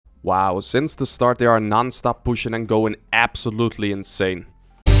Wow, since the start they are non-stop pushing and going absolutely insane.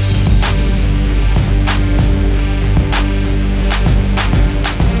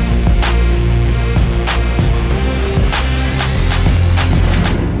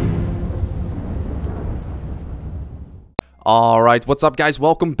 Alright, what's up guys?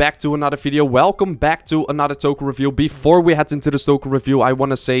 Welcome back to another video. Welcome back to another token review. Before we head into this token review, I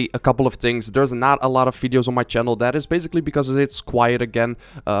want to say a couple of things. There's not a lot of videos on my channel. That is basically because it's quiet again.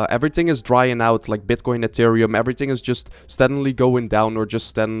 Everything is drying out, like Bitcoin, Ethereum. Everything is just steadily going down or just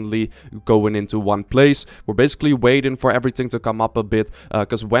steadily going into one place. We're basically waiting for everything to come up a bit,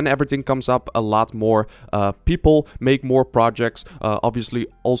 because when everything comes up, a lot more people make more projects. Obviously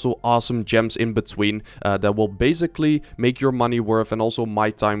also awesome gems in between that will basically make your money worth and also my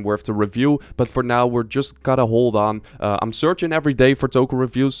time worth to review. But for now, we're just gotta hold on. I'm searching every day for token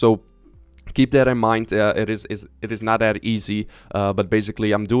reviews, so keep that in mind. It is not that easy, but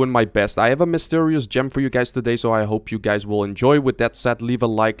basically I'm doing my best. I have a mysterious gem for you guys today, so I hope you guys will enjoy. With that said, leave a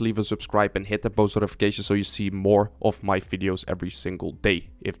like, leave a subscribe, and hit the post notification so you see more of my videos every single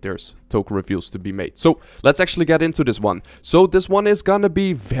day if there's token reviews to be made. So let's actually get into this one. So this one is gonna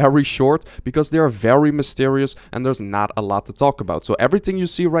be very short because they are very mysterious and there's not a lot to talk about. So everything you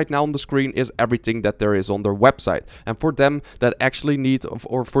see right now on the screen is everything that there is on their website. And for them that actually need,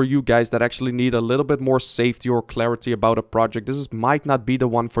 or for you guys that actually need a little bit more safety or clarity about a project, might not be the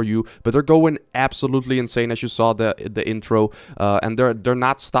one for you, but they're going absolutely insane, as you saw the intro, and they're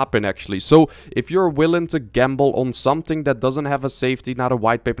not stopping actually. So if you're willing to gamble on something that doesn't have a safety, not a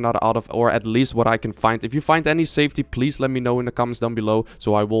white paper, not out of, or at least what I can find, if you find any safety, please let me know in the comments down below,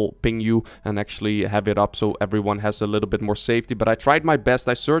 so I will ping you and actually have it up so everyone has a little bit more safety. But I tried my best.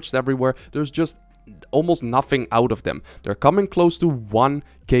 I searched everywhere. There's just almost nothing out of them. They're coming close to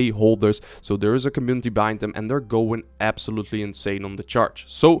 1k holders, so there is a community behind them and they're going absolutely insane on the charts.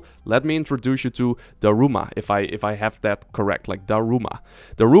 So let me introduce you to Daruma, if I have that correct, like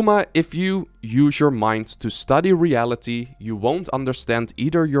Daruma, if you use your mind to study reality, you won't understand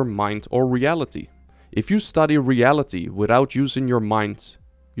either your mind or reality. If you study reality without using your mind,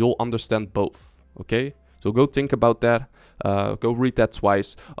 you'll understand both. Okay, so go think about that. Go read that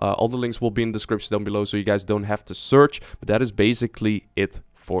twice. All the links will be in the description down below so you guys don't have to search. But that is basically it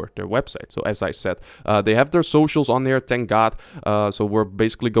for their website. So as I said, they have their socials on there, thank God. So we're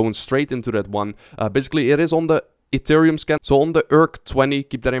basically going straight into that one. Basically, it is on the Ethereum scan. So on the ERC20,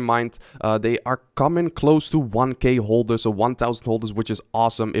 keep that in mind, they are coming close to 1k holders, so 1000 holders, which is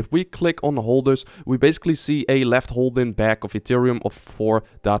awesome. If we click on the holders, we basically see a left holding back of Ethereum of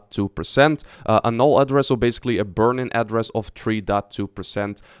 4.2%, a null address, so basically a burn-in address of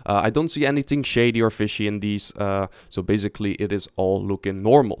 3.2%. I don't see anything shady or fishy in these, so basically it is all looking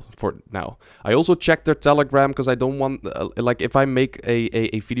normal for now. I also checked their Telegram because I don't want, like if I make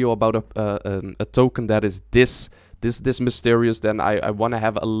a video about a token that is this mysterious, then I want to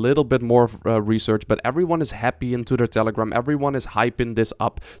have a little bit more research. But everyone is happy into their Telegram, everyone is hyping this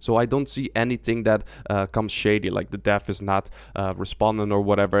up, so I don't see anything that comes shady, like the dev is not responding or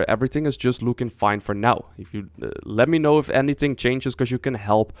whatever. Everything is just looking fine for now. If you let me know if anything changes, because you can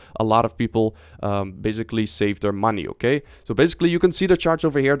help a lot of people basically save their money. Okay, so basically you can see the charts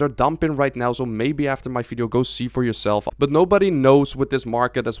over here, they're dumping right now, so maybe after my video go see for yourself. But nobody knows with this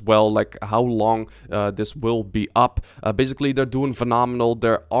market as well, like how long this will be up. Basically they're doing phenomenal.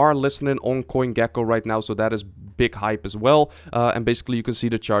 They are listening on CoinGecko right now, so that is big hype as well. And basically you can see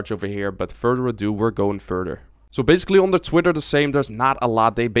the charts over here, but further ado, we're going further. So basically on their Twitter the same, there's not a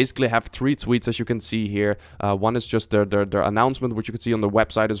lot. They basically have 3 tweets, as you can see here. One is just their announcement, which you can see on the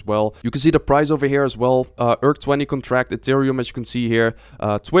website as well. You can see the price over here as well. ERC20 contract, Ethereum, as you can see here.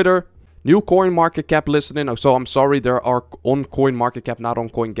 Twitter, new coin market cap listening. So I'm sorry, there are on coin market cap, not on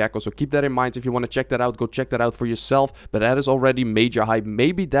CoinGecko. So keep that in mind. If you want to check that out, go check that out for yourself. But that is already major hype.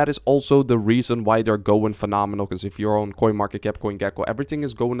 Maybe that is also the reason why they're going phenomenal. Because if you're on coin market cap, CoinGecko, everything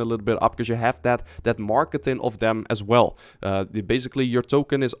is going a little bit up because you have that marketing of them as well. Basically, your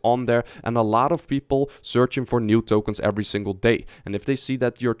token is on there, and a lot of people searching for new tokens every single day. And if they see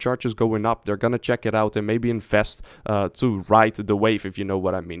that your chart is going up, they're gonna check it out and maybe invest to ride the wave, if you know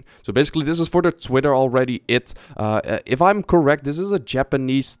what I mean. So basically, this is for the Twitter already. If I'm correct, this is a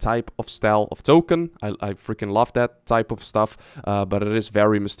Japanese type of style of token. I freaking love that type of stuff, but it is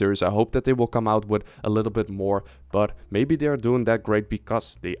very mysterious. I hope that they will come out with a little bit more but maybe they are doing that great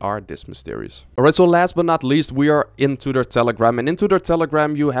because they are this mysterious. Alright, so last but not least, we are into their Telegram, and into their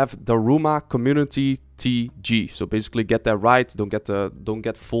Telegram you have Daruma community TG. So basically get that right, don't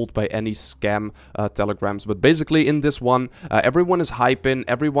get fooled by any scam telegrams. But basically in this one, everyone is hyping,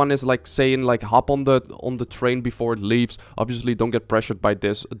 everyone is like saying like hop on the train before it leaves. Obviously don't get pressured by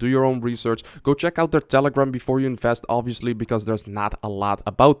this, do your own research, go check out their Telegram before you invest, obviously, because there's not a lot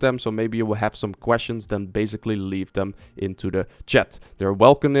about them. So maybe you will have some questions, then basically leave them into the chat. They're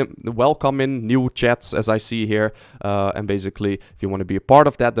welcoming new chats, as I see here, and basically if you want to be a part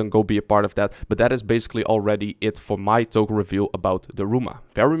of that, then go be a part of that. But that is basically already it for my token review about Daruma.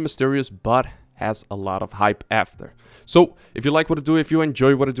 Very mysterious, but has a lot of hype after. So if you like what I do, if you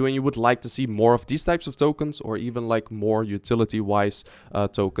enjoy what I do, and you would like to see more of these types of tokens, or even like more utility wise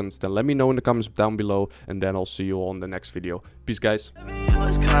tokens, then let me know in the comments down below, and then I'll see you all in the next video. Peace, guys.